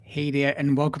Hey there,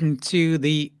 and welcome to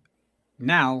the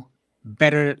now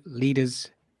Better Leaders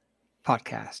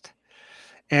podcast.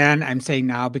 And I'm saying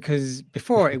now because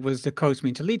before it was the Coach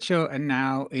Me to Lead show, and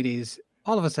now it is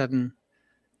all of a sudden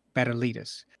Better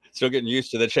Leaders. Still getting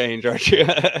used to the change, aren't you?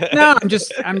 No,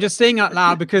 I'm just saying out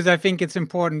loud because I think it's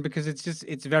important because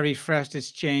it's very fresh,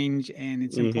 this change, and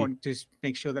it's hmm important to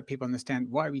make sure that people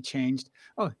understand why we changed.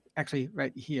 Oh, actually,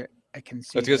 right here I can I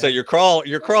was see gonna that say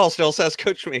your crawl still says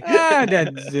Coach Me.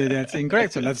 that's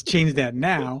incorrect. So let's change that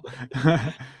now.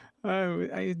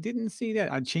 I didn't see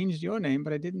that. I changed your name,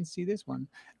 but I didn't see this one.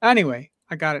 Anyway,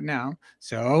 I got it now.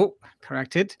 So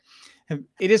correct it.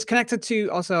 It is connected to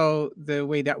also the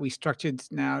way that we structured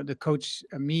now the Coach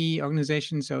Me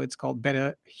organization. So it's called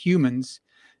Better Humans.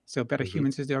 So Better hmm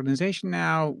Humans is the organization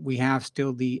now. We have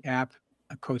still the app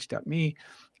Coach.me,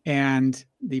 and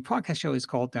the podcast show is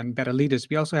called then Better Leaders.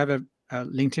 We also have a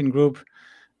LinkedIn group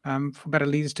for Better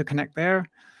Leaders to connect there.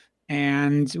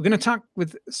 And we're going to talk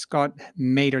with Scott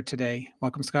Maderer today.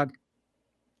 Welcome, Scott.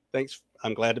 Thanks.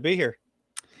 I'm glad to be here.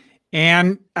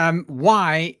 And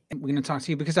why we're going to talk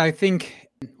to you because I think,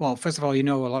 well, first of all, you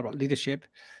know a lot about leadership.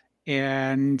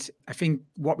 And I think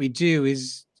what we do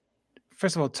is,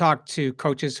 first of all, talk to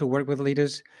coaches who work with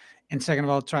leaders. And second of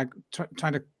all, try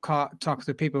to talk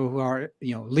to people who are,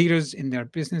 leaders in their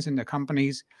business, in their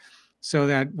companies, so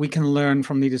that we can learn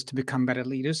from leaders to become better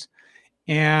leaders.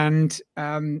 And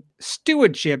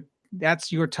stewardship,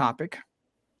 that's your topic.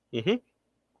 hmm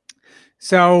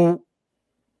So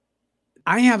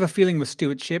I have a feeling with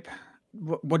stewardship.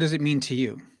 What does it mean to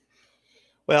you?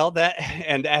 Well,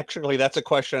 and actually, that's a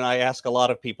question I ask a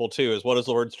lot of people too. Is what does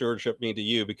the word stewardship mean to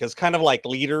you? Because kind of like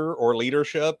leader or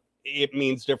leadership, it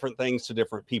means different things to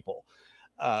different people.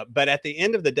 But at the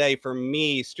end of the day, for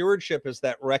me, stewardship is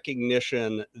that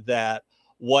recognition that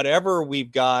whatever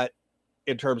we've got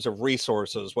in terms of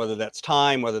resources, whether that's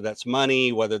time, whether that's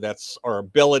money, whether that's our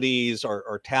abilities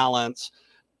or talents,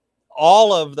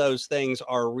 all of those things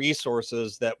are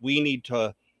resources that we need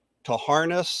to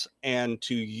harness and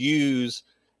to use,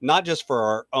 not just for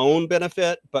our own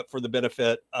benefit, but for the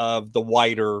benefit of the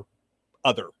wider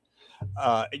other.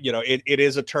 It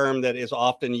is a term that is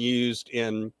often used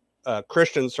in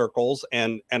Christian circles,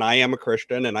 and I am a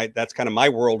Christian, and that's kind of my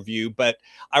worldview. But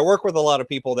I work with a lot of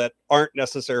people that aren't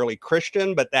necessarily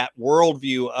Christian, but that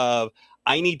worldview of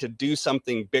I need to do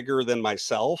something bigger than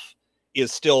myself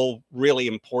is still really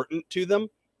important to them.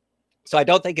 So I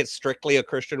don't think it's strictly a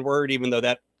Christian word, even though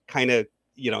that kind of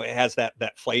it has that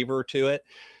flavor to it.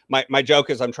 My joke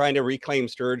is I'm trying to reclaim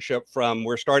stewardship from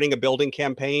we're starting a building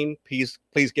campaign. Please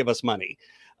give us money,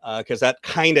 because that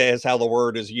kind of is how the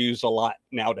word is used a lot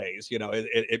nowadays.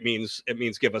 It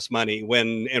means give us money,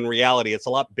 when in reality it's a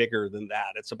lot bigger than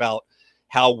that. It's about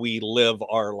how we live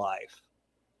our life.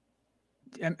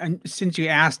 And since you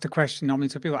asked the question normally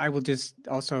to people, I will just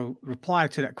also reply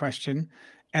to that question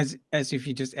as if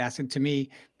you just asked it to me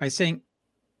by saying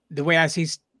the way I see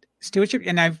stewardship,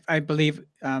 and I believe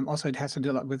also it has to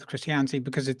do a lot with Christianity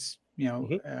because it's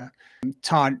hmm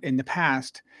taught in the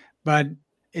past, but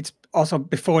it's also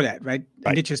before that, right?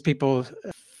 Right. Indigenous people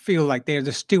feel like they're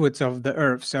the stewards of the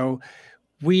earth, so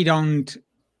we don't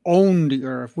own the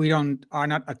earth. We don't are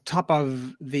not atop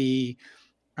of the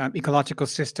ecological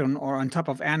system or on top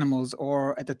of animals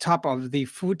or at the top of the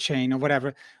food chain or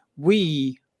whatever.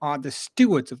 We are the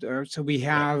stewards of the earth, so we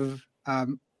Yeah. have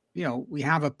we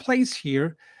have a place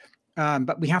here,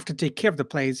 but we have to take care of the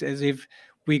place as if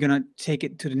we're going to take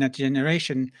it to the next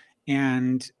generation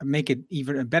and make it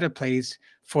even a better place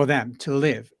for them to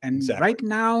live. And Exactly. right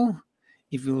now,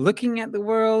 if you're looking at the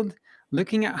world,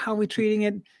 looking at how we're treating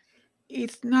it,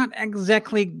 it's not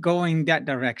exactly going that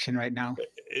direction right now.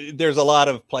 There's a lot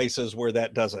of places where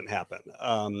that doesn't happen.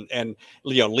 And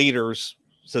leaders,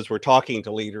 since we're talking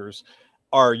to leaders,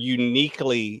 are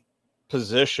uniquely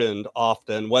positioned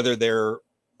often, whether they're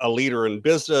a leader in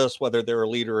business, whether they're a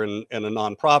leader in a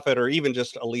nonprofit, or even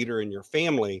just a leader in your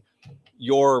family.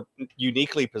 You're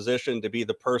uniquely positioned to be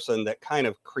the person that kind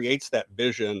of creates that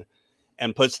vision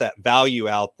and puts that value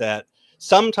out, that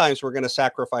sometimes we're going to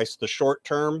sacrifice the short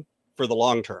term for the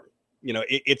long term.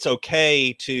 It's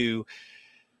okay to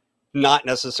not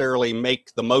necessarily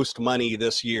make the most money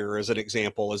this year, as an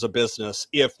example, as a business,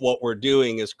 if what we're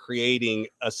doing is creating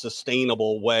a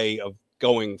sustainable way of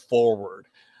going forward.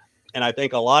 And I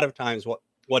think a lot of times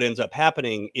what ends up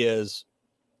happening is,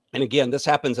 and again, this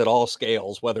happens at all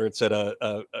scales, whether it's at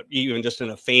a even just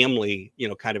in a family,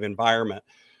 kind of environment,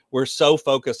 we're so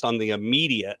focused on the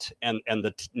immediate and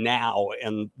the now,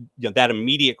 and that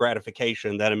immediate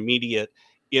gratification, that immediate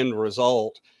end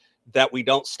result, that we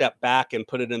don't step back and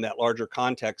put it in that larger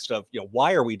context of,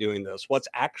 why are we doing this? What's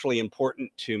actually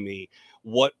important to me?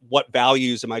 What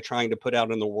values am I trying to put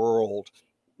out in the world?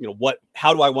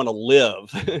 How do I want to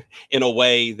live in a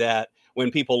way that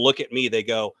when people look at me, they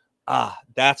go,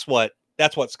 that's what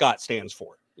Scott stands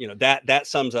for. That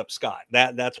sums up Scott.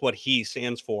 That's what he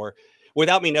stands for,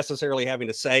 without me necessarily having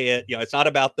to say it. It's not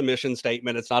about the mission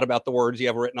statement. It's not about the words you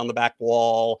have written on the back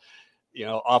wall.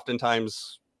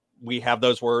 Oftentimes we have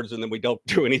those words and then we don't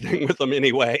do anything with them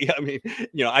anyway. I mean,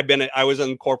 I was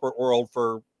in corporate world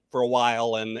for a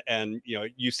while, and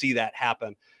you see that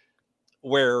happen,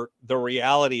 where the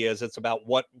reality is it's about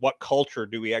what culture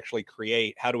do we actually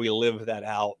create? How do we live that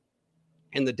out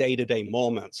in the day-to-day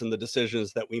moments and the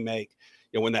decisions that we make,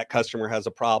 when that customer has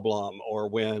a problem, or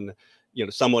when,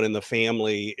 someone in the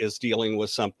family is dealing with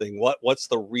something. What's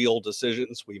the real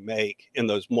decisions we make in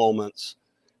those moments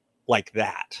like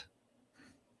that?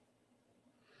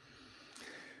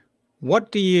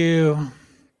 What do you,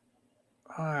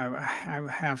 I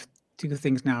have two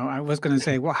things now. I was going to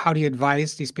say, well, how do you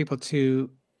advise these people to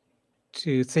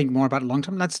think more about long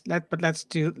term? Let's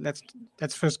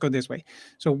first go this way.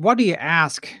 So what do you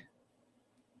ask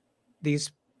these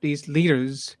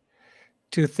leaders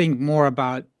to think more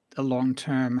about the long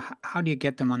term? How do you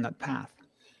get them on that path?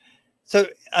 So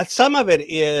some of it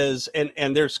is,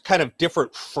 and there's kind of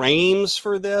different frames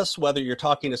for this, whether you're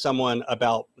talking to someone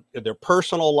about their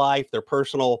personal life, their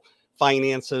personal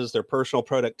finances, their personal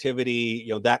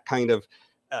productivity, that kind of,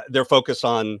 they're focused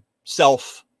on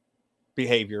self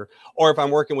behavior, or if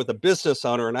I'm working with a business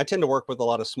owner, and I tend to work with a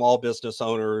lot of small business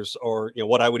owners, or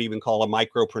what I would even call a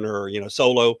micropreneur,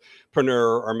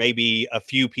 solopreneur, or maybe a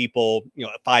few people,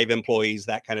 5 employees,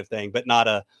 that kind of thing, but not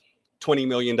a $20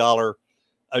 million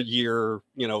a year,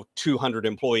 200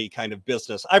 employee kind of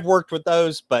business. I've worked with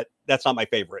those, but that's not my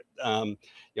favorite.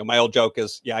 My old joke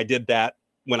is, I did that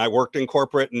when I worked in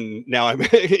corporate, and now I'm,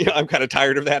 I'm kind of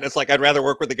tired of that. It's like, I'd rather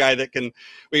work with the guy that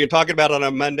we can talk about it on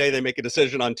a Monday, they make a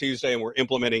decision on Tuesday, and we're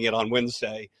implementing it on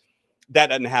Wednesday. That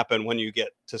doesn't happen when you get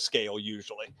to scale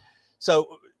usually.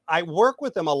 So I work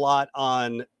with them a lot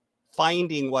on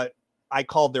finding what I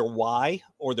call their why,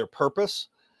 or their purpose.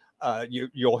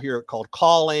 You'll hear it called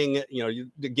calling,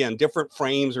 again, different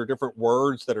frames or different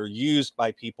words that are used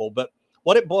by people. But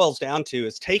what it boils down to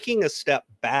is taking a step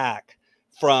back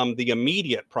from the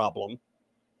immediate problem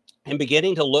and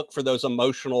beginning to look for those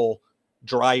emotional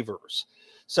drivers.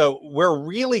 So we're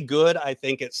really good, I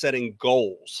think, at setting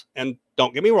goals. And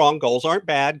don't get me wrong, goals aren't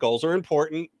bad. Goals are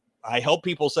important. I help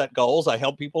people set goals. I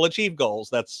help people achieve goals.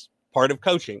 That's part of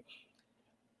coaching.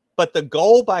 But the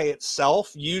goal by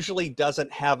itself usually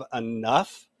doesn't have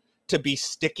enough to be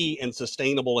sticky and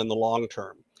sustainable in the long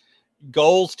term.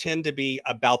 Goals tend to be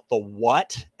about the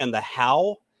what and the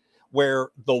how, where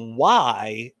the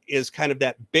why is kind of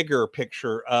that bigger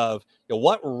picture of,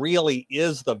 what really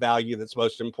is the value that's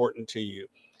most important to you?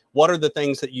 What are the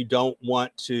things that you don't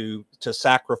want to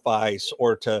sacrifice,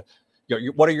 or to,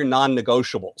 what are your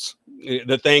non-negotiables?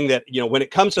 The thing that, when it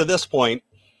comes to this point,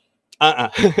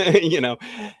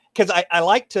 because I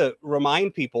like to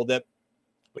remind people that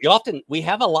we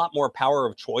have a lot more power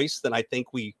of choice than I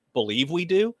think we believe we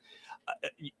do.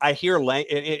 I hear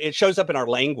it shows up in our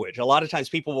language. A lot of times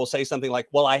people will say something like,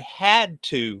 well, I had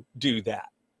to do that.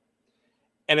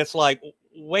 And it's like,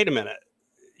 wait a minute,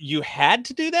 you had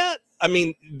to do that? I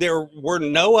mean, there were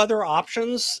no other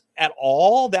options at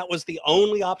all. That was the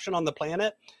only option on the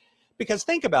planet. Because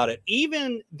think about it,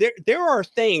 even there are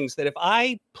things that if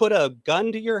I put a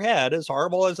gun to your head, as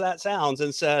horrible as that sounds,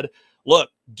 and said, look,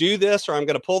 do this or I'm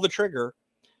going to pull the trigger,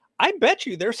 I bet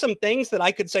you there's some things that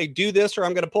I could say, do this or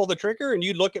I'm going to pull the trigger, and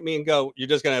you'd look at me and go, you're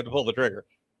just going to have to pull the trigger.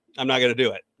 I'm not going to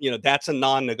do it. That's a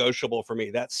non-negotiable for me.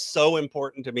 That's so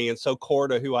important to me and so core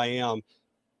to who I am.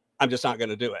 I'm just not going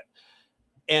to do it.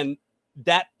 And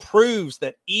that proves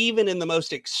that even in the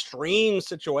most extreme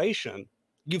situation,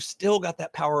 you've still got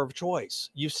that power of choice.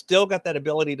 You've still got that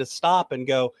ability to stop and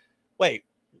go, wait,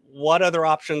 what other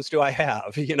options do I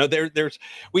have?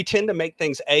 We tend to make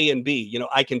things A and B.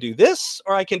 I can do this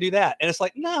or I can do that. And it's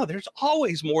like, no, there's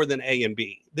always more than A and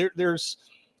B. There's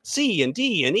C and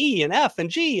D and E and F and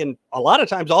G, and a lot of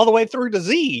times all the way through to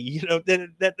Z,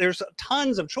 that there's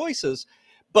tons of choices,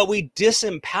 but we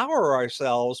disempower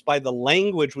ourselves by the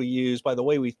language we use, by the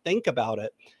way we think about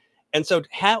it. And so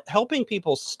helping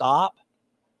people stop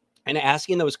and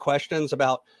asking those questions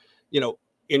about,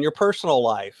 in your personal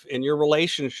life, in your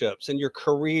relationships, in your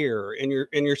career, in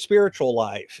your spiritual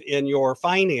life, in your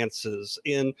finances,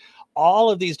 in all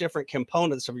of these different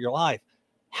components of your life,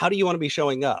 how do you want to be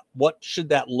showing up? What should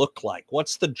that look like?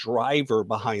 What's the driver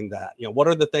behind that? What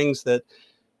are the things that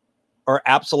are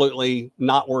absolutely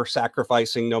not worth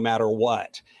sacrificing no matter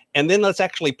what. And then let's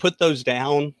actually put those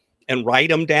down and write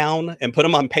them down and put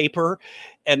them on paper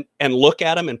and look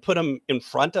at them and put them in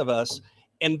front of us.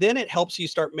 And then it helps you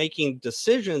start making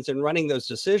decisions and running those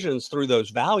decisions through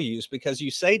those values, because you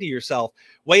say to yourself,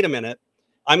 wait a minute,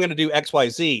 I'm going to do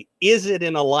XYZ. Is it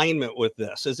in alignment with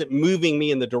this? Is it moving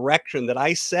me in the direction that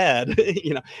I said?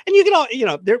 You know, and you can all, you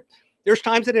know, there's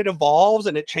times that it evolves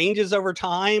and it changes over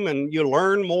time and you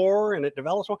learn more and it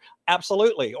develops more.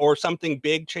 Absolutely. Or something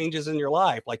big changes in your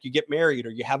life, like you get married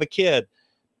or you have a kid.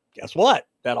 Guess what?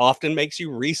 That often makes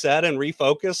you reset and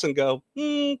refocus and go,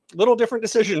 little different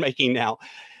decision making now.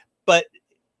 But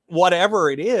whatever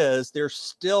it is, there's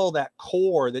still that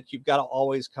core that you've got to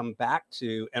always come back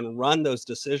to and run those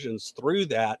decisions through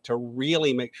that to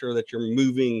really make sure that you're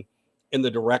moving in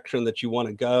the direction that you want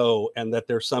to go and that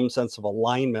there's some sense of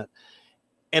alignment.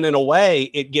 And in a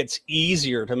way, it gets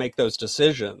easier to make those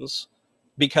decisions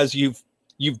because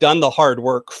you've done the hard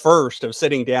work first of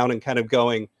sitting down and kind of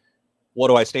going, what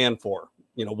do I stand for?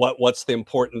 You know, what's the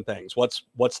important things? What's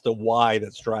the why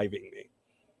that's driving me?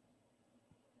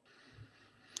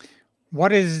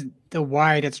 What is the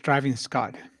why that's driving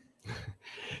Scott?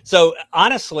 So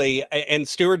honestly, and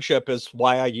stewardship is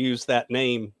why I use that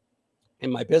name in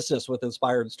my business with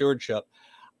Inspired Stewardship.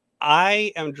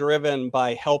 I am driven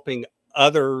by helping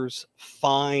others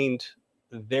find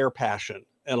their passion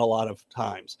in a lot of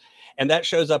times. And that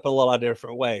shows up in a lot of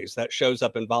different ways. That shows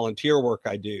up in volunteer work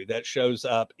I do. That shows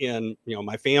up in, you know,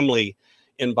 my family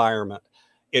environment.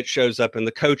 It shows up in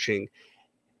the coaching.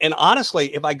 And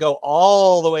honestly, if I go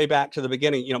all the way back to the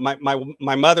beginning, you know,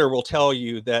 my mother will tell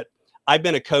you that I've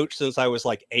been a coach since I was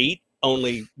like 8,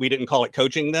 only we didn't call it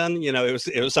coaching then. You know, it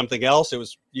was something else. It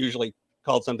was usually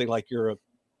called something like you're a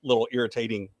little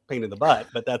irritating pain in the butt,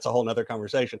 but that's a whole nother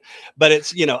conversation. But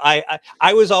it's, you know,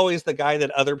 I was always the guy that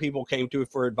other people came to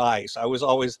for advice. I was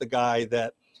always the guy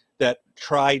that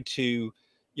tried to,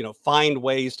 you know, find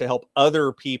ways to help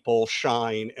other people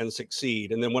shine and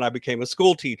succeed. And then when I became a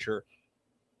school teacher,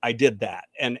 I did that.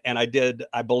 And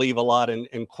I believe a lot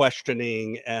in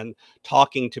questioning and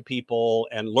talking to people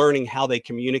and learning how they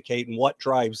communicate and what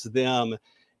drives them,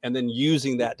 and then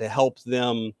using that to help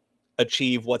them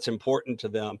achieve what's important to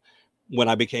them. When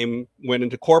I went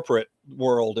into corporate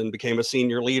world and became a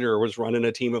senior leader, was running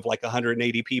a team of like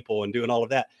 180 people and doing all of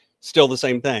that, still the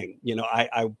same thing. You know,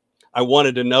 I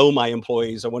wanted to know my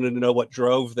employees. I wanted to know what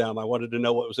drove them. I wanted to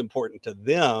know what was important to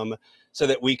them so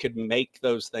that we could make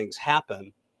those things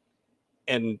happen.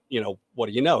 And, you know, what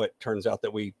do you know? It turns out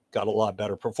that we got a lot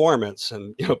better performance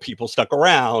and, you know, people stuck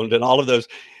around and all of those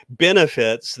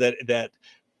benefits that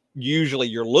usually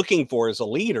you're looking for as a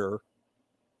leader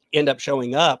end up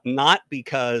showing up, not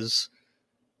because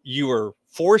you were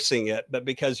forcing it, but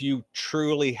because you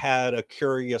truly had a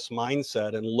curious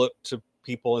mindset and looked to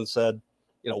people and said,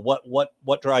 you know,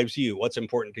 what drives you? What's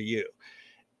important to you?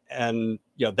 And,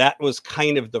 you know, that was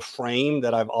kind of the frame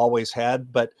that I've always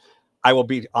had. But I will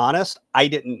be honest, I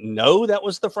didn't know that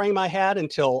was the frame I had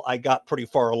until I got pretty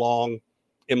far along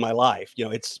in my life. You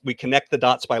know, we connect the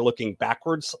dots by looking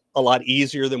backwards a lot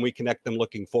easier than we connect them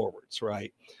looking forwards,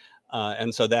 right?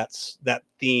 And so that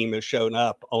theme has shown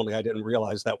up, only I didn't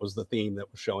realize that was the theme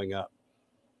that was showing up.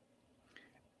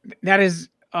 That is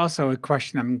also a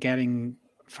question I'm getting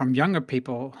from younger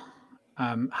people,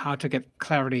 how to get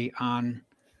clarity on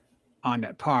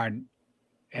that part.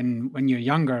 And when you're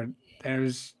younger,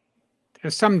 there's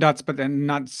some dots, but they're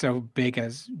not so big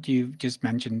as you just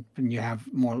mentioned when you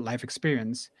have more life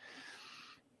experience.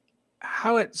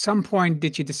 How at some point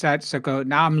did you decide to go,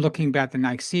 now I'm looking back and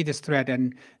I see this thread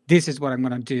and this is what I'm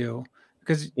going to do?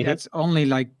 Because that's only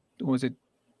like, was it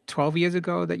 12 years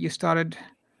ago that you started?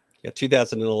 Yeah,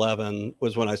 2011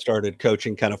 was when I started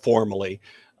coaching kind of formally.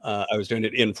 I was doing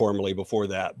it informally before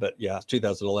that, but yeah,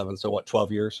 2011. So what,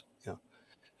 12 years?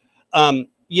 Yeah.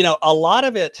 You know, a lot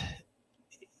of it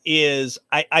is,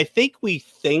 I think we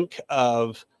think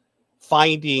of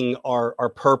finding our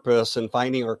purpose and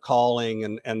finding our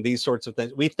calling and these sorts of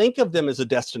things. We think of them as a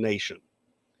destination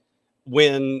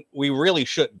when we really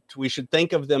shouldn't. We should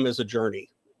think of them as a journey,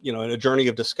 you know, and a journey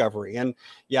of discovery. And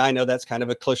yeah, I know that's kind of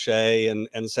a cliche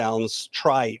and sounds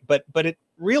trite, but it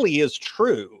really is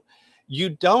true. You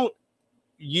don't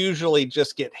usually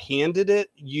just get handed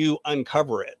it, you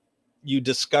uncover it. You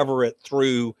discover it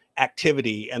through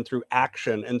activity and through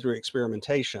action and through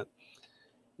experimentation.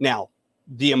 Now,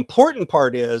 the important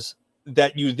part is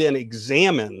that you then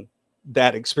examine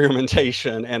that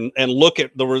experimentation and look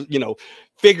at the, you know,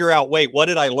 figure out, wait, what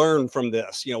did I learn from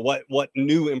this? You know, what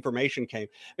new information came?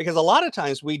 Because a lot of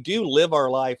times we do live our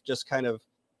life just kind of,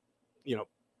 you know,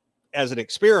 as an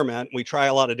experiment. We try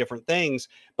a lot of different things,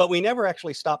 but we never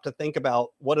actually stop to think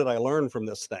about, what did I learn from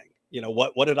this thing?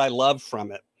 What did I love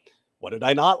from it? What did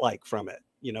I not like from it?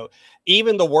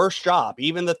 Even the worst job,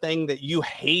 even the thing that you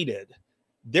hated,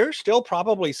 there's still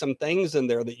probably some things in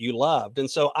there that you loved. And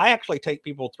so I actually take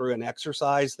people through an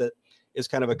exercise that is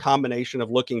kind of a combination of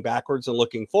looking backwards and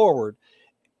looking forward.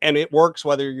 And it works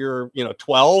whether you're,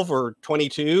 12 or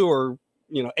 22 or,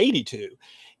 82,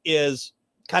 is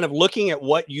kind of looking at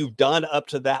what you've done up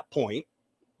to that point.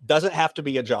 Doesn't have to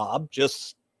be a job,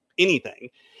 just anything.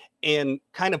 And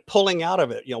kind of pulling out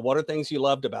of it, what are things you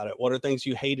loved about it? What are things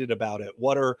you hated about it?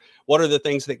 What are the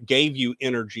things that gave you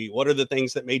energy? What are the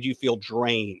things that made you feel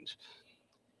drained?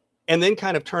 And then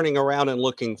kind of turning around and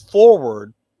looking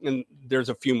forward. And there's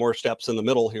a few more steps in the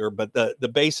middle here, but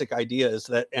the basic idea is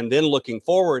that, and then looking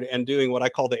forward and doing what I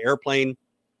call the airplane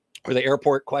or the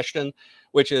airport question,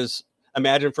 which is,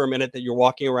 imagine for a minute that you're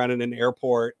walking around in an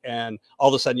airport and all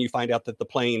of a sudden you find out that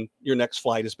your next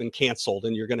flight has been canceled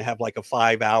and you're going to have like a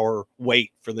 5-hour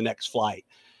wait for the next flight.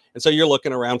 And so you're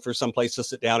looking around for some place to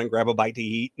sit down and grab a bite to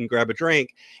eat and grab a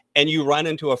drink. And you run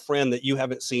into a friend that you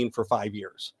haven't seen for 5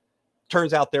 years.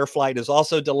 Turns out their flight is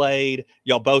also delayed.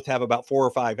 Y'all both have about 4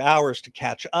 or 5 hours to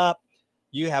catch up.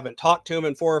 You haven't talked to him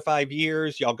in 4 or 5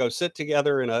 years. Y'all go sit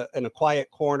together in a quiet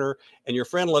corner, and your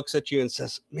friend looks at you and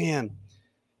says, man,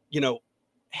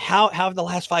 how have the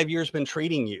last 5 years been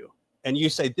treating you? And you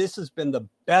say, this has been the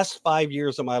best 5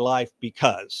 years of my life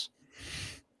because.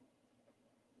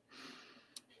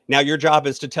 Now your job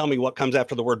is to tell me what comes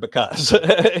after the word because,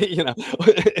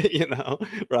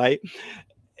 right?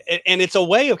 And it's a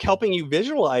way of helping you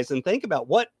visualize and think about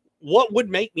what would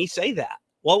make me say that?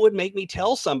 What would make me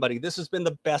tell somebody this has been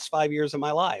the best 5 years of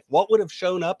my life? What would have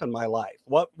shown up in my life?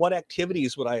 What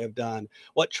activities would I have done?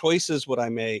 What choices would I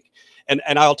make? And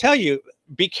I'll tell you,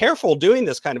 be careful doing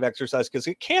this kind of exercise because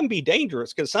it can be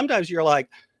dangerous, because sometimes you're like,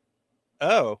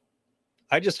 oh,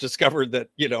 I just discovered that,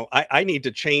 I need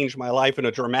to change my life in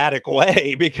a dramatic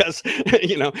way because,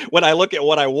 when I look at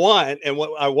what I want and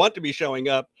what I want to be showing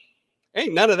up,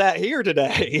 ain't none of that here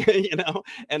today,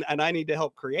 and I need to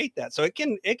help create that. So it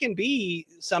can be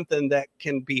something that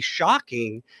can be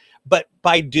shocking, but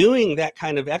by doing that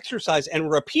kind of exercise and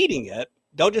repeating it,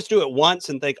 don't just do it once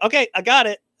and think, okay, I got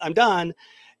it, I'm done.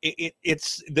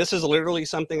 This is literally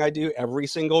something I do every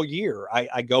single year.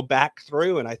 I go back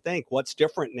through and I think, what's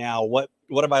different now? What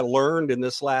have I learned in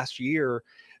this last year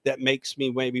that makes me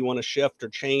maybe want to shift or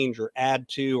change or add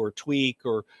to or tweak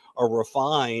or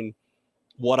refine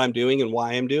what I'm doing and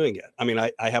why I'm doing it. I mean,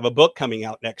 I have a book coming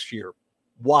out next year.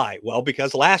 Why? Well,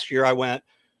 because last year I went,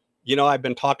 I've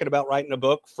been talking about writing a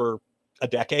book for a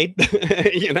decade,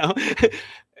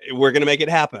 we're going to make it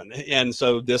happen. And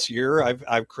so this year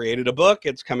I've created a book.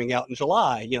 It's coming out in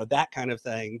July, that kind of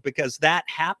thing, because that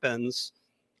happens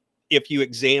if you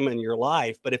examine your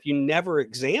life. But if you never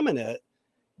examine it,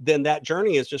 then that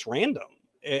journey is just random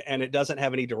and it doesn't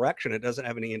have any direction. It doesn't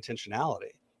have any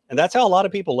intentionality. And that's how a lot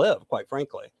of people live, quite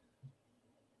frankly.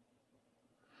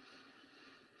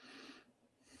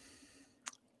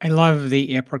 I love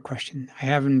the airport question. I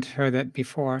haven't heard that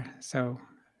before, so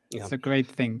it's a great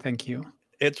thing. Thank you.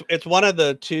 It's one of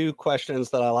the two questions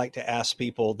that I like to ask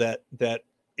people that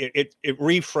it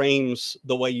reframes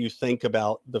the way you think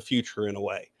about the future in a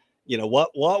way.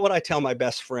 What would I tell my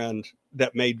best friend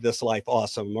that made this life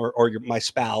awesome, or my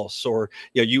spouse, or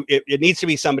it needs to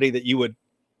be somebody that you would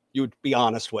be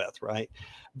honest with, right?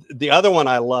 The other one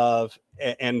I love,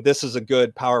 and this is a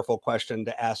good, powerful question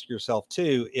to ask yourself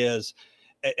too, is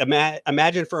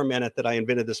imagine for a minute that I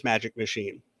invented this magic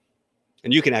machine,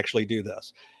 and you can actually do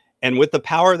this. And with the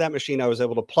power of that machine, I was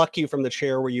able to pluck you from the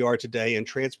chair where you are today and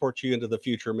transport you into the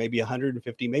future, maybe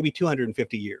 150, maybe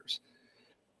 250 years.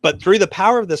 But through the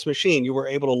power of this machine, you were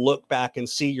able to look back and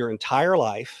see your entire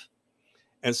life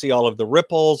and see all of the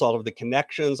ripples, all of the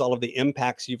connections, all of the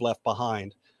impacts you've left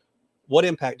behind. What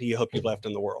impact do you hope you've left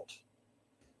in the world?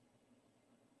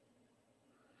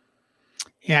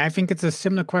 Yeah, I think it's a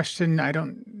similar question. I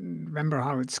don't remember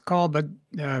how it's called, but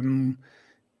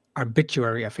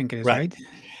obituary, I think it is, right?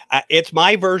 It's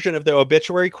my version of the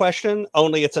obituary question,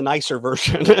 only it's a nicer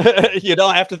version. You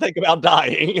don't have to think about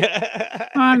dying.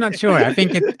 I'm not sure. I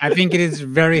think it is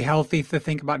very healthy to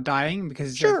think about dying,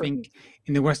 because Sure. I think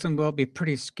in the Western world we're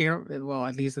pretty scared. Well,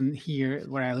 at least in here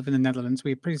where I live in the Netherlands,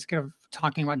 we're pretty scared of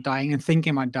talking about dying and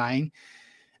thinking about dying.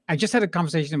 I just had a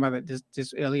conversation about it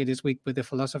this earlier this week with a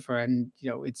philosopher, and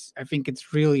I think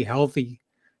it's really healthy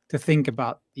to think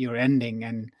about your ending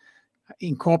and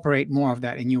incorporate more of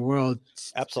that in your world.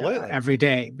 Absolutely. Every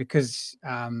day, because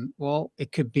well,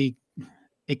 it could be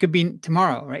It could be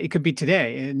tomorrow, right? It could be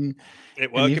today, and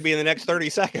It could be in the next 30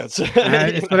 seconds.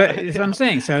 it's what I'm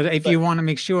saying. So if you want to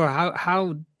make sure,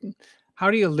 how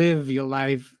do you live your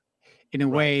life in a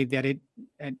Right. way that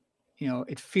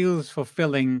it feels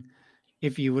fulfilling,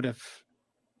 if you would have,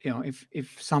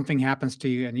 if something happens to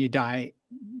you and you die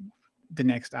the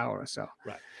next hour or so.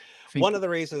 Right. I think, One of the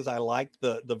reasons I like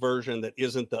the version that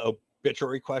isn't the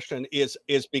obituary question is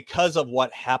because of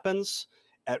what happens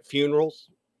at funerals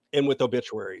and with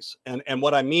obituaries. And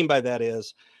what I mean by that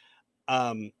is,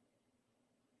 I've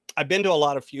been to a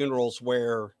lot of funerals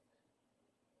where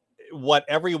what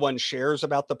everyone shares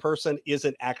about the person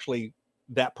isn't actually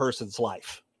that person's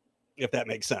life, if that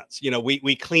makes sense.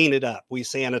 We clean it up, we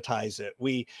sanitize it,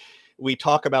 we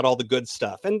talk about all the good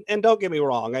stuff. And don't get me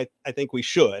wrong, I think we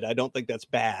should. I don't think that's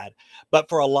bad. But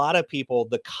for a lot of people,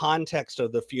 the context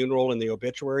of the funeral and the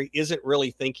obituary isn't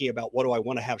really thinking about what do I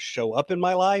want to have show up in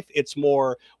my life. It's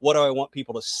more, what do I want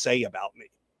people to say about me,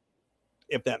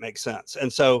 if that makes sense.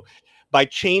 And so by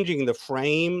changing the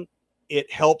frame,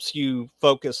 it helps you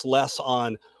focus less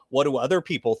on what do other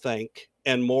people think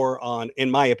and more on,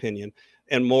 in my opinion,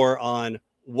 and more on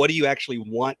what do you actually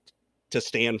want to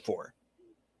stand for?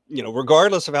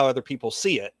 Regardless of how other people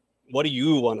see it, what do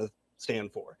you want to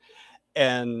stand for?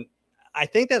 And I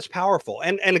think that's powerful.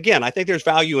 And again, I think there's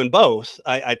value in both.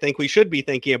 I think we should be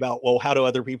thinking about, well, how do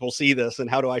other people see this? And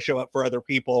how do I show up for other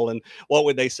people? And what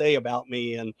would they say about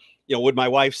me? And, would my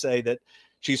wife say that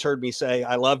she's heard me say,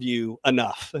 I love you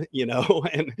enough, and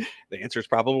the answer is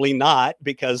probably not,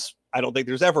 because I don't think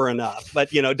there's ever enough. But,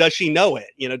 does she know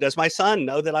it? Does my son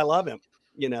know that I love him?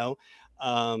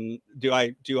 Do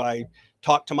I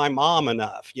talk to my mom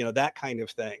enough? That kind of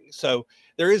thing. So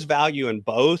there is value in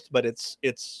both, but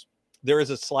there is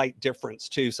a slight difference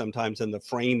too sometimes in the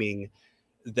framing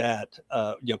that,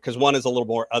 because one is a little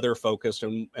more other focused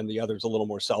and the other is a little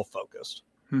more self-focused.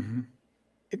 Mhm.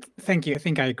 Thank you. I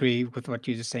think I agree with what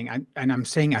you're just saying. I'm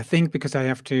saying I think because I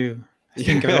have to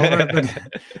think it over, but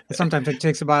sometimes it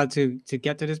takes a while to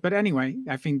get to this. But anyway,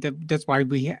 I think that's why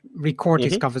we record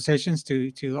these conversations,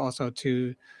 to also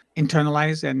to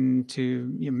internalize and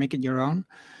to make it your own.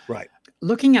 Right.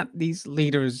 Looking at these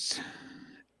leaders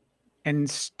and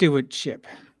stewardship,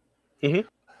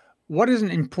 what is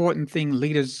an important thing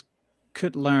leaders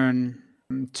could learn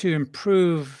to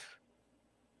improve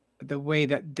the way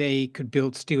that they could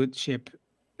build stewardship,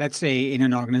 let's say in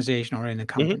an organization or in a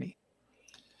company?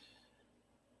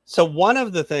 So one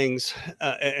of the things,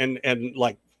 and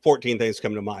like 14 things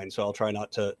come to mind, so I'll try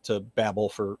not to babble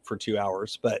for 2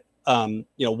 hours. But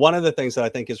one of the things that I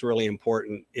think is really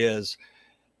important is,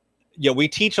 we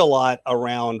teach a lot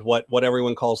around what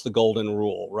everyone calls the golden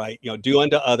rule, right? Do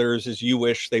unto others as you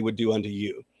wish they would do unto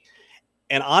you.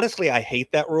 And honestly, I hate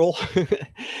that rule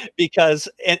because,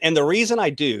 and the reason I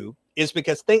do is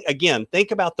because think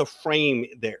about the frame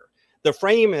there. The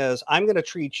frame is, I'm going to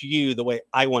treat you the way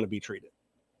I want to be treated.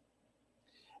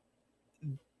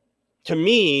 To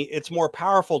me, it's more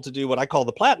powerful to do what I call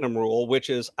the platinum rule, which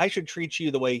is I should treat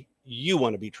you the way you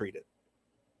want to be treated.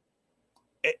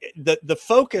 The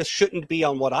focus shouldn't be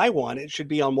on what I want. It should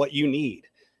be on what you need,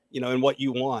 and what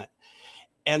you want.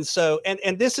 And so,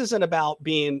 and this isn't about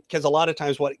being, because a lot of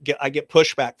times I get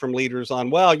pushback from leaders on,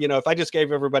 well, if I just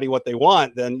gave everybody what they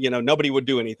want, then, nobody would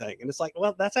do anything. And it's like,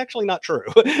 well, that's actually not true.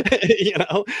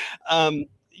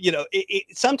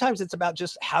 Sometimes it's about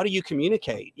just how do you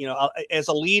communicate? As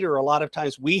a leader, a lot of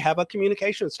times we have a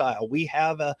communication style. We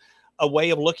have a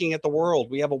way of looking at the world.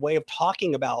 We have a way of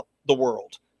talking about the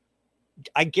world.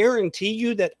 I guarantee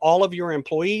you that all of your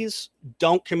employees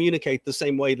don't communicate the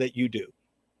same way that you do.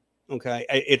 Okay.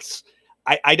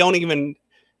 I don't even,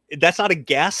 that's not a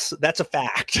guess. That's a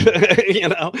fact.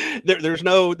 There's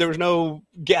no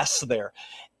guess there.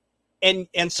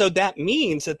 And so that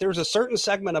means that there's a certain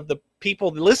segment of the people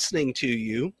listening to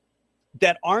you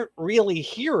that aren't really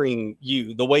hearing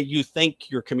you the way you think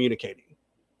you're communicating.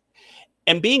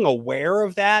 And being aware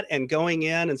of that and going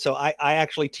in. And so I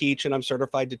actually teach, and I'm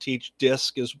certified to teach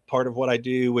DISC is part of what I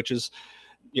do, which is,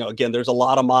 again, there's a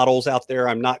lot of models out there.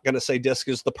 I'm not going to say DISC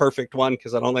is the perfect one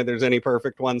because I don't think there's any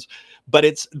perfect ones, but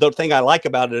it's the thing I like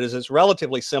about it is it's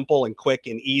relatively simple and quick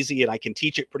and easy. And I can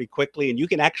teach it pretty quickly, and you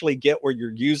can actually get where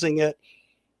you're using it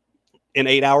in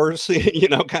 8 hours,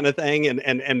 kind of thing,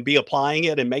 and be applying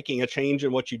it and making a change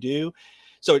in what you do.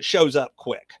 So it shows up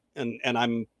quick. And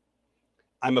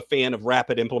I'm a fan of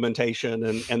rapid implementation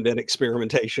and then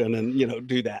experimentation and,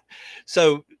 do that.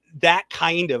 So that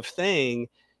kind of thing,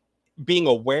 being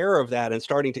aware of that and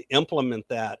starting to implement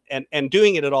that and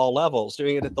doing it at all levels,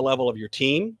 doing it at the level of your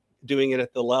team, doing it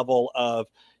at the level of,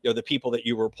 the people that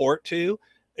you report to,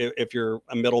 if you're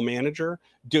a middle manager,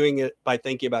 doing it by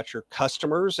thinking about your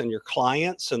customers and your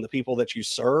clients and the people that you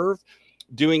serve,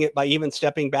 doing it by even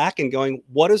stepping back and going,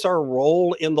 what is our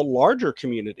role in the larger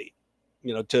community?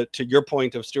 To your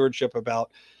point of stewardship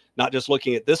about not just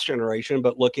looking at this generation,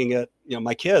 but looking at,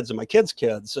 my kids and my kids'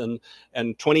 kids and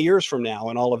 20 years from now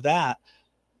and all of that.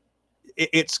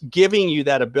 It's giving you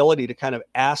that ability to kind of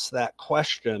ask that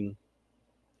question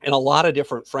in a lot of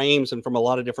different frames and from a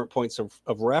lot of different points of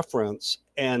reference,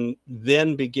 and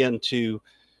then begin to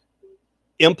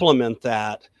implement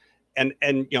that. And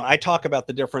I talk about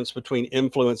the difference between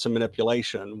influence and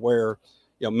manipulation, where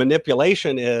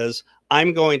manipulation is,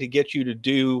 I'm going to get you to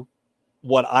do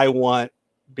what I want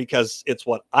because it's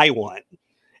what I want.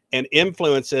 And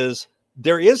influence is,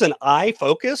 there is an I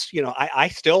focus. I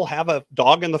still have a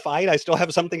dog in the fight. I still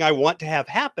have something I want to have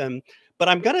happen, but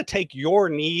I'm going to take your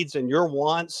needs and your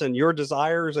wants and your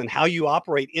desires and how you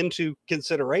operate into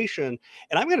consideration.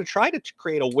 And I'm going to try to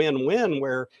create a win-win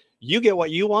where you get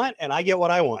what you want and I get what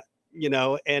I want,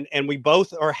 and we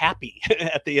both are happy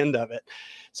at the end of it.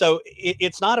 So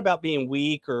it's not about being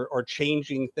weak or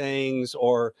changing things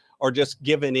or just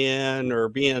giving in or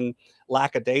being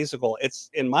lackadaisical. It's,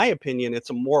 in my opinion, it's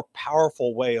a more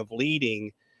powerful way of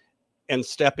leading and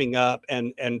stepping up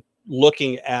and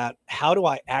looking at, how do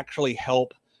I actually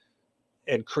help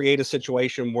and create a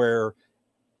situation where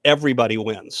everybody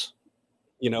wins,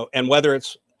 and whether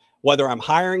I'm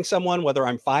hiring someone, whether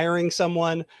I'm firing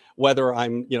someone, whether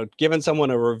I'm, giving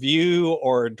someone a review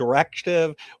or a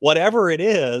directive, whatever it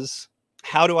is,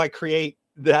 how do I create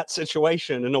that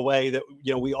situation in a way that,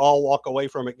 we all walk away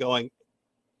from it going,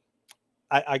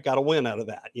 I got a win out of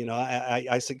that.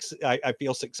 I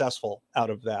feel successful out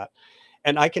of that.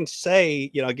 And I can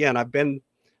say, again, I've been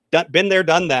there,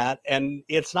 done that, and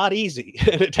it's not easy.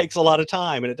 And it takes a lot of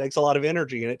time, and it takes a lot of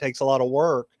energy, and it takes a lot of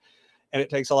work, and it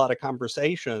takes a lot of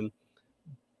conversation.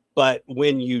 But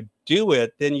when you do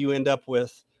it, then you end up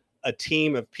with a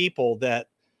team of people that,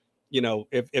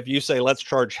 if you say, let's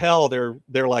charge hell,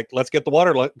 they're like, let's get the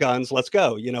water guns, let's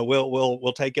go,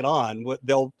 we'll take it on.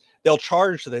 They'll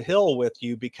charge the hill with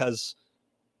you because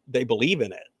they believe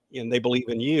in it, and they believe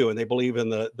in you, and they believe in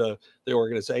the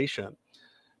organization.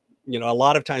 A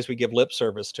lot of times we give lip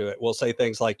service to it. We'll say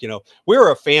things like,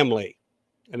 we're a family.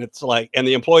 And it's like, and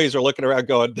the employees are looking around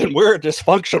going, then we're a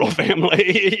dysfunctional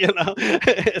family.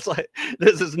 It's like,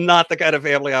 this is not the kind of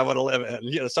family I want to live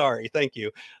in. Sorry, thank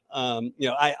you.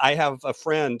 I have a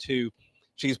friend who,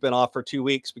 she's been off for 2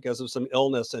 weeks because of some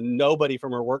illness, and nobody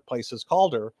from her workplace has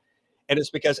called her. And it's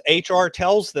because HR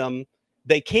tells them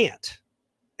they can't.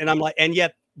 And I'm like, and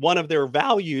yet one of their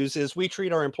values is we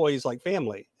treat our employees like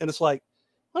family. And it's like,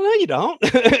 well, no, you don't.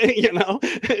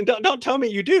 Don't tell me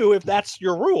you do if that's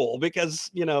your rule,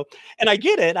 because, and I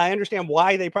get it. I understand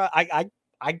why they I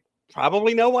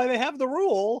probably know why they have the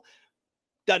rule.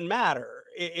 Doesn't matter.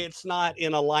 It's not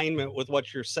in alignment with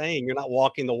what you're saying. You're not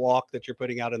walking the walk that you're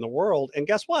putting out in the world. And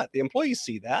guess what? The employees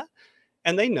see that,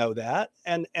 and they know that,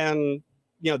 and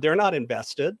they're not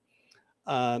invested.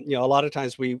 A lot of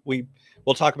times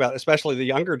we'll talk about, especially the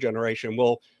younger generation,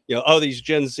 these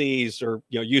Gen Zs, or,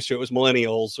 used to, it was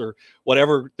millennials or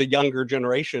whatever the younger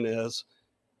generation is.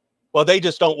 Well, they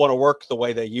just don't want to work the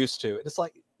way they used to. It's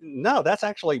like, no, that's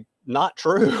actually not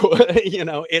true.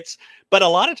 But a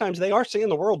lot of times they are seeing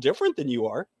the world different than you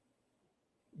are.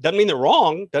 Doesn't mean they're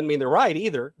wrong. Doesn't mean they're right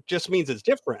either. Just means it's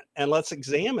different. And let's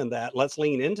examine that. Let's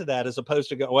lean into that, as opposed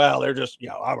to go, well, they're just,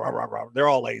 they're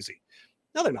all lazy.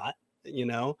 No, they're not,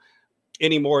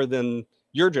 any more than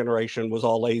your generation was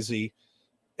all lazy,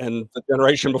 and the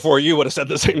generation before you would have said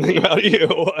the same thing about you.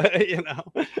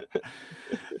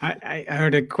 I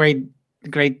heard a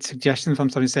great suggestion from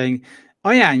somebody saying,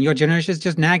 oh yeah, and your generation is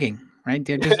just nagging, right?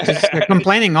 They're just they're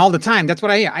complaining all the time. That's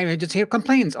what I hear. I just hear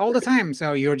complaints all the time.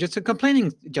 So you're just a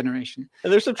complaining generation.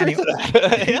 And there's some truth to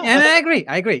that. Yeah. And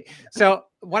I agree. So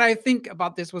what I think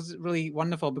about this was really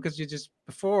wonderful, because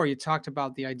before you talked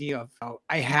about the idea of how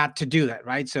I had to do that,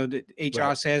 right? So the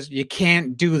HR says you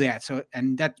can't do that. So,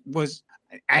 and that was,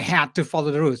 I had to follow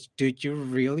the rules. Did you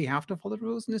really have to follow the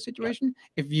rules in this situation?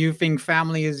 Yeah. If you think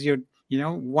family is your,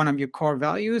 one of your core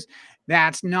values,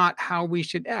 that's not how we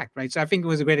should act, right? So I think it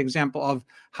was a great example of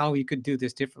how you could do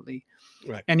this differently.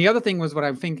 Right. And the other thing was, what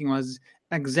I'm thinking was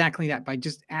exactly that. By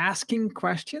just asking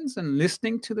questions and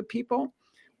listening to the people,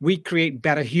 we create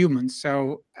better humans.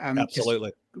 So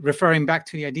absolutely, referring back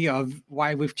to the idea of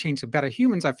why we've changed to better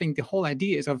humans, I think the whole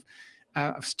idea is of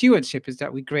stewardship is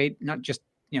that we create not just,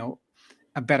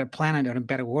 a better planet or a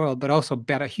better world, but also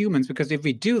better humans. Because if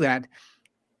we do that,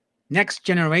 next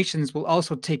generations will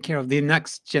also take care of the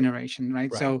next generation,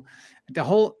 right? So the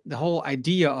whole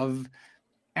idea of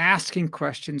asking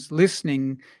questions,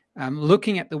 listening,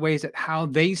 looking at the ways that how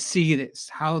they see this,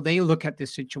 how they look at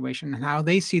this situation, and how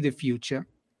they see the future.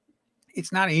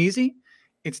 It's not easy.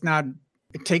 It's not,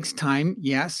 it takes time,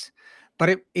 yes,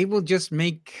 but it will just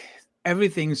make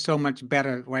everything so much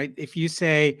better, right? If you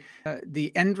say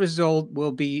the end result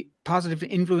will be positively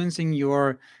influencing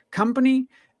your company,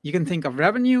 you can think of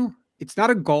revenue. It's not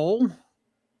a goal,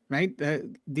 right?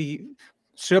 The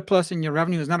surplus in your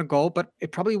revenue is not a goal, but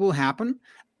it probably will happen.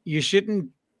 You shouldn't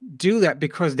do that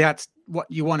because that's what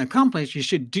you want to accomplish. You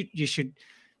should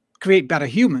create better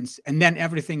humans, and then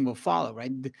everything will follow,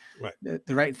 right? Right.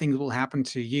 The right things will happen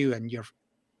to you and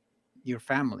your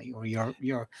family or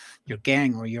your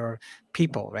gang or your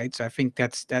people, right? So I think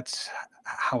that's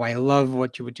how I love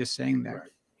what you were just saying there. Right.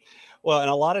 Well,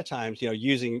 and a lot of times,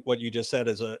 using what you just said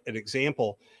as an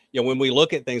example, when we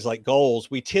look at things like goals,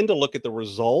 we tend to look at the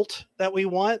result that we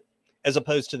want as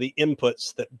opposed to the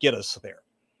inputs that get us there.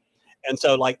 And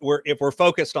so, like, if we're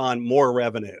focused on more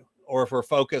revenue, or if we're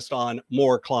focused on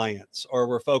more clients, or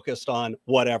we're focused on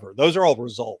whatever, those are all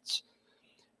results.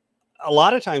 A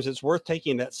lot of times it's worth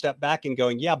taking that step back and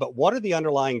going, yeah, but what are the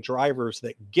underlying drivers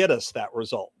that get us that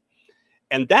result?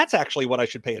 And that's actually what I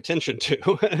should pay attention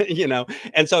to.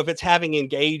 And so if it's having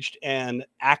engaged and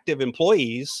active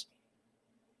employees,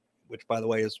 which by the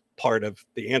way is part of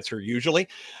the answer usually,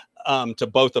 to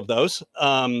both of those,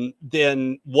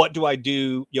 then what do I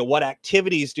do? What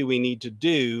activities do we need to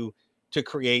do to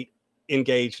create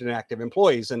engaged and active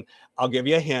employees? And I'll give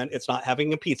you a hint. It's not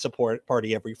having a pizza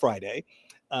party every Friday.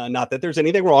 Not that there's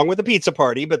anything wrong with a pizza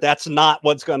party, but that's not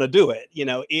what's going to do it.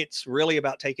 It's really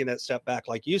about taking that step back,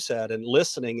 like you said, and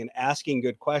listening and asking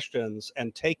good questions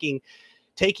and taking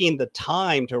the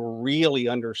time to really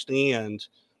understand.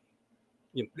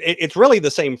 It's really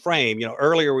the same frame.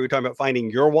 Earlier we were talking about finding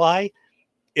your why.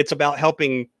 It's about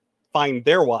helping find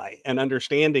their why and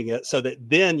understanding it, so that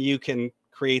then you can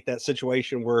create that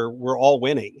situation where we're all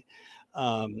winning.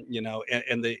 In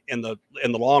the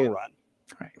long run.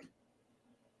 Right.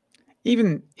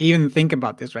 Even think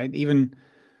about this, right? Even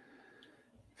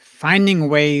finding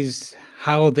ways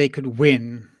how they could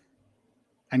win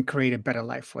and create a better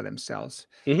life for themselves,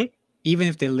 even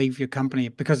if they leave your company.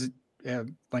 Because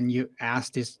when you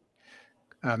ask this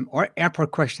or airport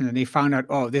question and they found out,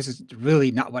 oh, this is really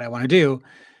not what I want to do,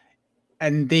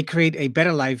 and they create a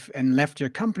better life and left your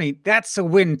company, that's a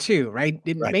win too, right?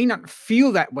 It Right. may not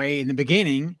feel that way in the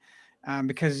beginning,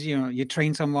 because you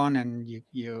train someone and you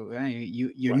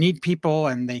Right. need people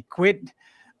and they quit,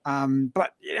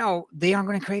 but they are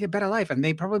going to create a better life, and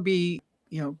they probably be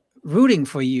rooting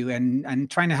for you and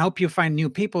trying to help you find new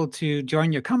people to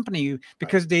join your company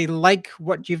because they like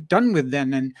what you've done with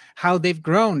them and how they've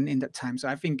grown in that time. So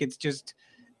I think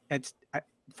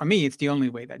for me, it's the only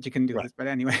way that you can do Right. this. But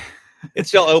anyway. It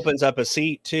still opens up a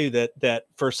seat too, that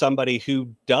for somebody who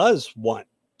does want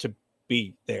to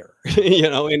be there,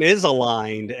 and is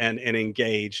aligned and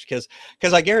engaged,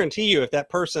 because I guarantee you, if that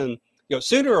person,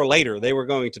 sooner or later, they were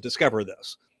going to discover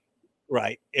this,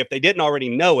 right? If they didn't already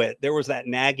know it, there was that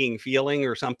nagging feeling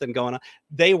or something going on.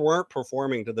 They weren't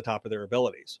performing to the top of their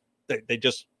abilities.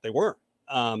 They weren't.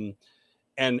 And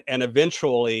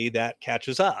eventually that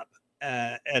catches up.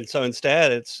 And so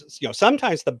instead, it's,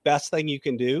 sometimes the best thing you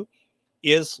can do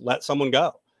is let someone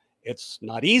go. It's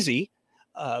not easy,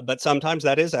 but sometimes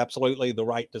that is absolutely the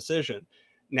right decision.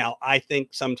 Now, I think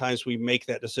sometimes we make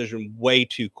that decision way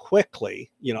too quickly.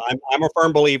 I'm a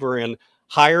firm believer in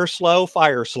hire slow,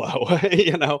 fire slow.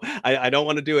 I don't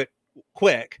want to do it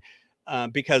quick,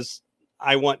 because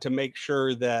I want to make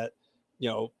sure that,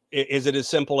 is it as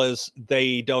simple as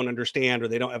they don't understand or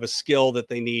they don't have a skill that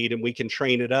they need and we can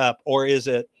train it up? Or is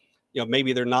it,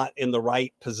 maybe they're not in the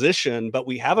right position, but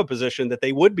we have a position that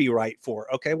they would be right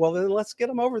for. Okay, well, then let's get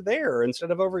them over there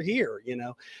instead of over here,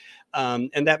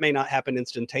 and that may not happen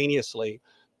instantaneously.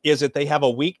 Is it they have a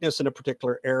weakness in a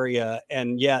particular area,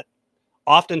 and yet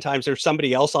oftentimes there's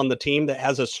somebody else on the team that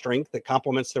has a strength that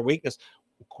complements their weakness?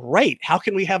 Great. How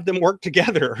can we have them work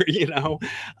together?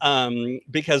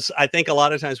 Because I think a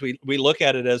lot of times we look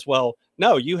at it as, well,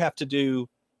 no, you have to do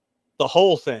the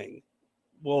whole thing.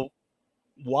 Well,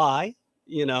 why?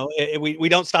 We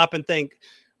don't stop and think,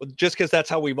 well, just because that's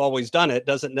how we've always done it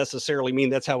doesn't necessarily mean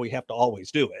that's how we have to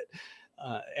always do it.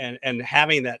 And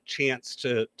having that chance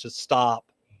to stop,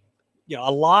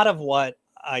 a lot of what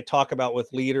I talk about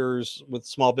with leaders, with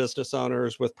small business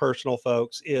owners, with personal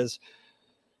folks is,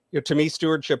 to me,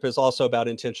 stewardship is also about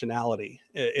intentionality.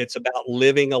 It's about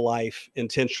living a life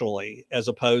intentionally as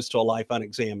opposed to a life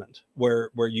unexamined,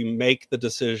 where you make the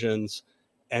decisions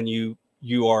and you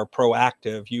are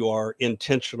proactive, you are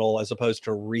intentional as opposed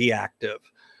to reactive.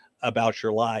 about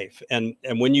your life. And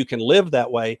when you can live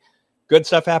that way, good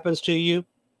stuff happens to you,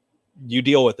 you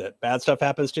deal with it. Bad stuff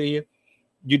happens to you,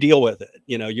 you deal with it.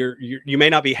 You know, you may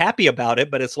not be happy about it,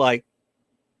 but it's like,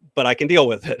 but I can deal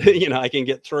with it. You know, I can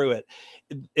get through it.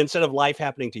 Instead of life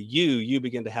happening to you, you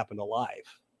begin to happen to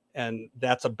life. And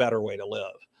that's a better way to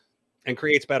live, and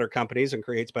creates better companies and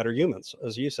creates better humans,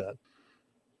 as you said.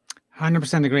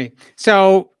 100% agree.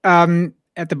 So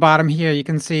at the bottom here, you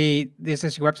can see this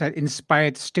is your website,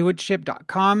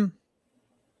 inspiredstewardship.com.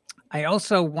 I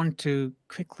also want to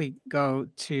quickly go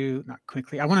to, not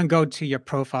quickly, I want to go to your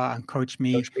profile on Coach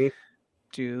Me. Coach Me.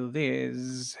 Do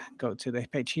this, go to the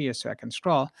page here so I can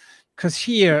scroll. Because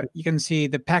here you can see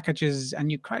the packages,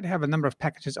 and you try to have a number of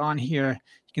packages on here.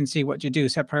 You can see what you do,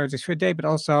 set priorities for your day, but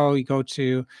also you go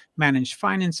to manage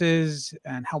finances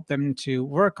and help them to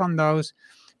work on those.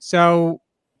 So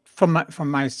for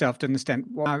myself to understand,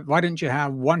 why didn't you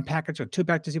have one package or two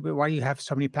packages? Why do you have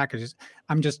so many packages?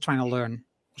 I'm just trying to learn.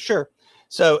 Sure.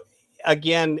 So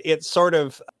again, it's sort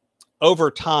of over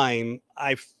time,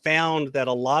 I found that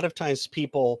a lot of times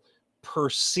people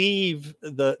perceive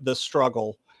the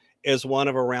struggle as one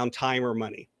of around time or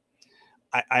money.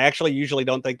 I actually usually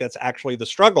don't think that's actually the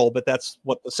struggle, but that's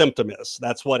what the symptom is.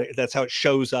 That's how it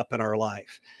shows up in our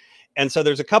life. And so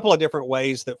there's a couple of different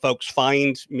ways that folks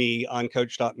find me on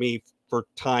coach.me for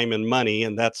time and money,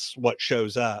 and that's what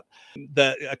shows up.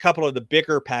 A couple of the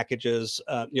bigger packages,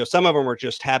 some of them are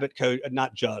just habit coach,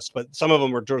 not just, but some of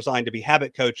them are designed to be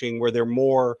habit coaching, where they're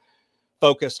more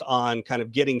focused on kind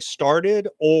of getting started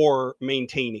or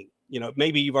maintaining. You know,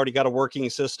 maybe you've already got a working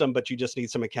system, but you just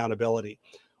need some accountability.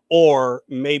 Or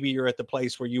maybe you're at the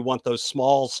place where you want those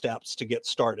small steps to get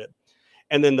started.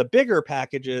 And then the bigger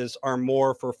packages are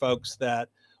more for folks that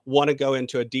want to go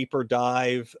into a deeper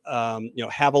dive,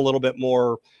 have a little bit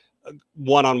more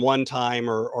one-on-one time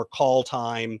or call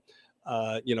time.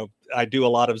 I do a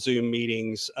lot of Zoom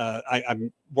meetings. I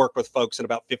work with folks in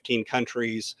about 15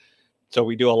 countries. So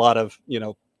we do a lot of,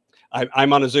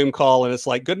 I'm on a Zoom call and it's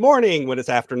like, good morning when it's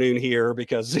afternoon here,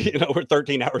 because, we're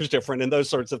 13 hours different and those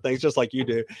sorts of things, just like you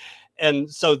do. And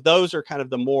so those are kind of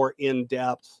the more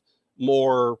in-depth,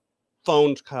 more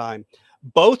phone time.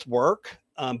 Both work.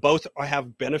 Both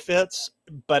have benefits,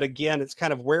 but again, it's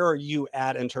kind of, where are you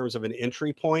at in terms of an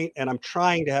entry point? And I'm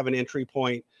trying to have an entry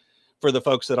point for the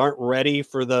folks that aren't ready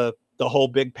for the whole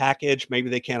big package. Maybe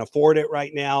they can't afford it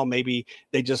right now. Maybe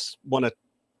they just want to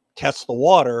test the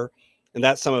water. And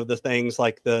that's some of the things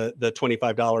like the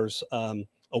 $25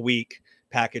 a week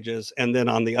packages. And then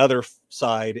on the other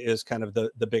side is kind of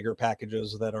the bigger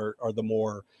packages that are the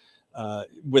more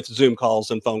with Zoom calls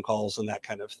and phone calls and that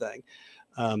kind of thing.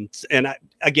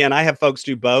 I have folks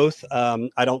do both.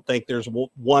 I don't think there's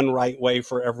one right way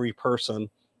for every person.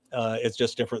 It's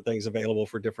just different things available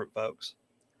for different folks.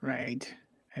 Right.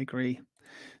 I agree.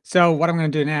 So what I'm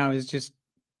going to do now is, just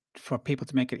for people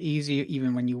to make it easy,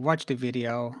 even when you watch the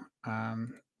video,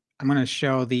 I'm going to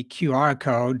show the QR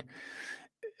code.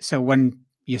 So when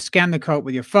you scan the code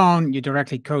with your phone, you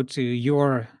directly go to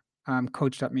your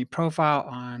coach.me profile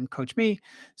on Coach Me.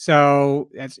 So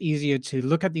it's easier to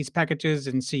look at these packages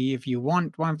and see if you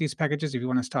want one of these packages, if you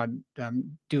want to start,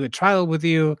 do a trial with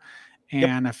you.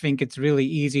 And I think it's really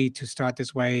easy to start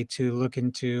this way, to look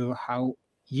into how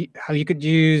you could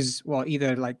use, well,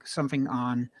 either like something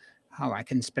on how I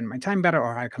can spend my time better,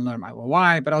 or how I can learn my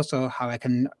why, but also how I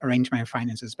can arrange my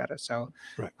finances better. So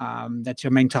right. That's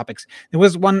your main topics. There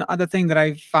was one other thing that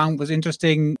I found was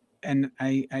interesting, and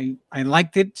I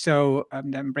liked it, so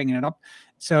I'm bringing it up.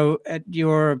 So at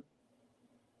your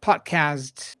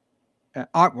podcast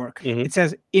artwork, it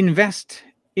says invest,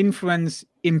 influence,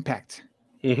 impact.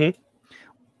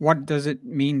 What does it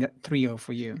mean, that trio,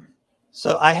 for you?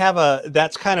 So I have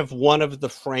that's kind of one of the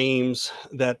frames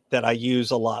that I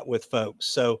use a lot with folks.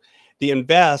 So the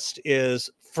invest is,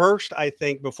 first, I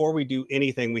think before we do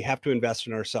anything, we have to invest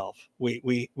in ourselves.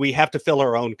 We have to fill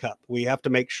our own cup. We have to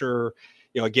make sure,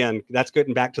 again, that's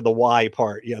getting back to the why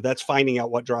part. That's finding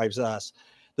out what drives us.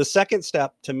 The second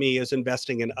step to me is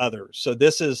investing in others. So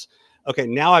this is, okay,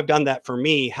 now I've done that for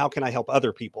me. How can I help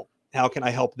other people? How can I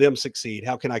help them succeed?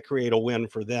 How can I create a win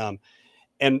for them?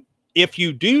 And if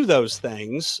you do those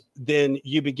things, then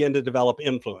you begin to develop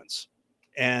influence.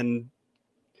 And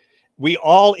we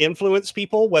all influence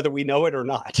people, whether we know it or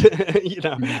not.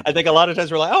 I think a lot of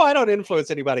times we're like, oh, I don't influence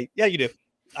anybody. Yeah, you do.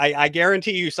 I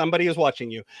guarantee you somebody is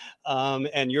watching you,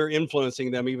 and you're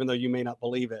influencing them, even though you may not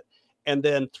believe it. And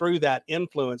then through that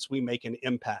influence, we make an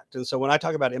impact. And so when I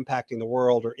talk about impacting the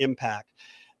world or impact,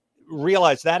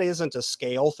 realize that isn't a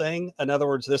scale thing. In other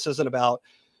words, this isn't about,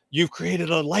 you've created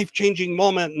a life-changing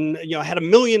moment and had 1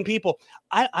 million people.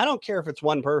 I don't care if it's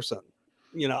one person.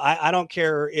 I don't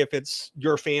care if it's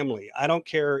your family. I don't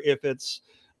care if it's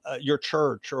your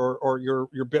church or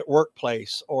your bit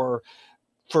workplace, or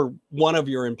for one of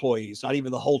your employees, not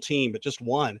even the whole team, but just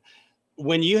one.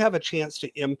 When you have a chance to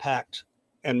impact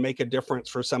and make a difference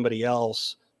for somebody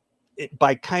else,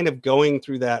 by kind of going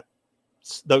through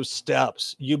those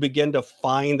steps, you begin to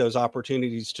find those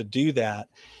opportunities to do that,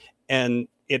 and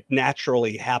it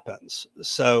naturally happens.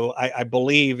 So I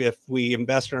believe if we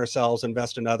invest in ourselves,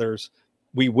 invest in others,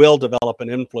 we will develop an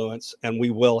influence and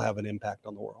we will have an impact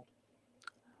on the world.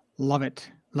 Love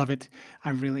it. Love it.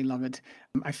 I really love it.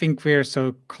 I think we're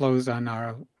so close on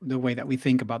the way that we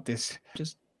think about this.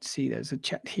 Just see there's a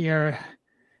chat here.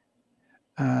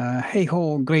 Hey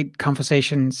ho, great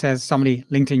conversation, says somebody,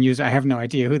 LinkedIn user. I have no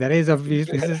idea who that is.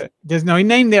 Obviously, there's no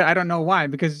name there. I don't know why,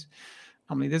 because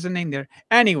normally there's a name there.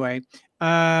 Anyway,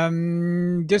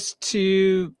 just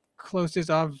to close this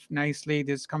off nicely,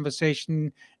 this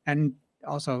conversation, and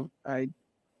also I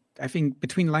think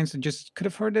between the lines, I just could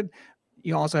have heard it.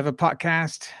 You also have a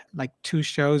podcast, like 2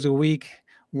 shows a week.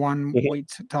 One we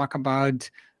talk about,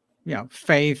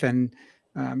 faith, and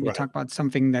you talk about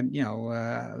something that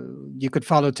you could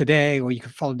follow today or you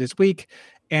could follow this week,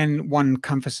 and one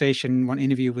conversation, one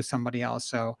interview with somebody else.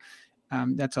 So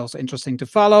that's also interesting to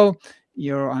follow.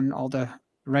 You're on all the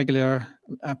regular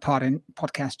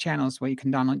podcast channels where you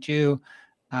can download you.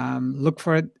 Look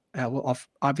for it. We'll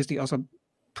obviously also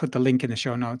put the link in the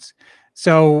show notes.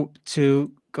 So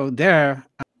to go there,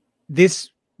 this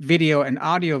video and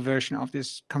audio version of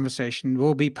this conversation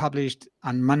will be published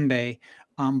on Monday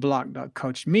on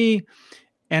blog.coachme,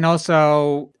 and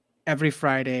also every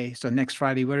Friday. So next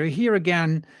Friday, we're here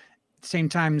again, same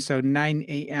time, so 9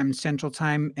 a.m. Central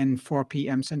Time and 4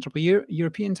 p.m. Central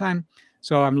European Time.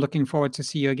 So I'm looking forward to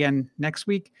see you again next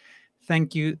week.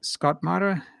 Thank you, Scott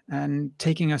Maderer, and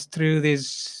taking us through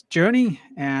this journey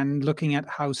and looking at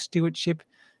how stewardship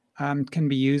can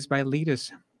be used by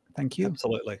leaders. Thank you.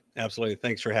 Absolutely.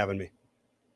 Thanks for having me.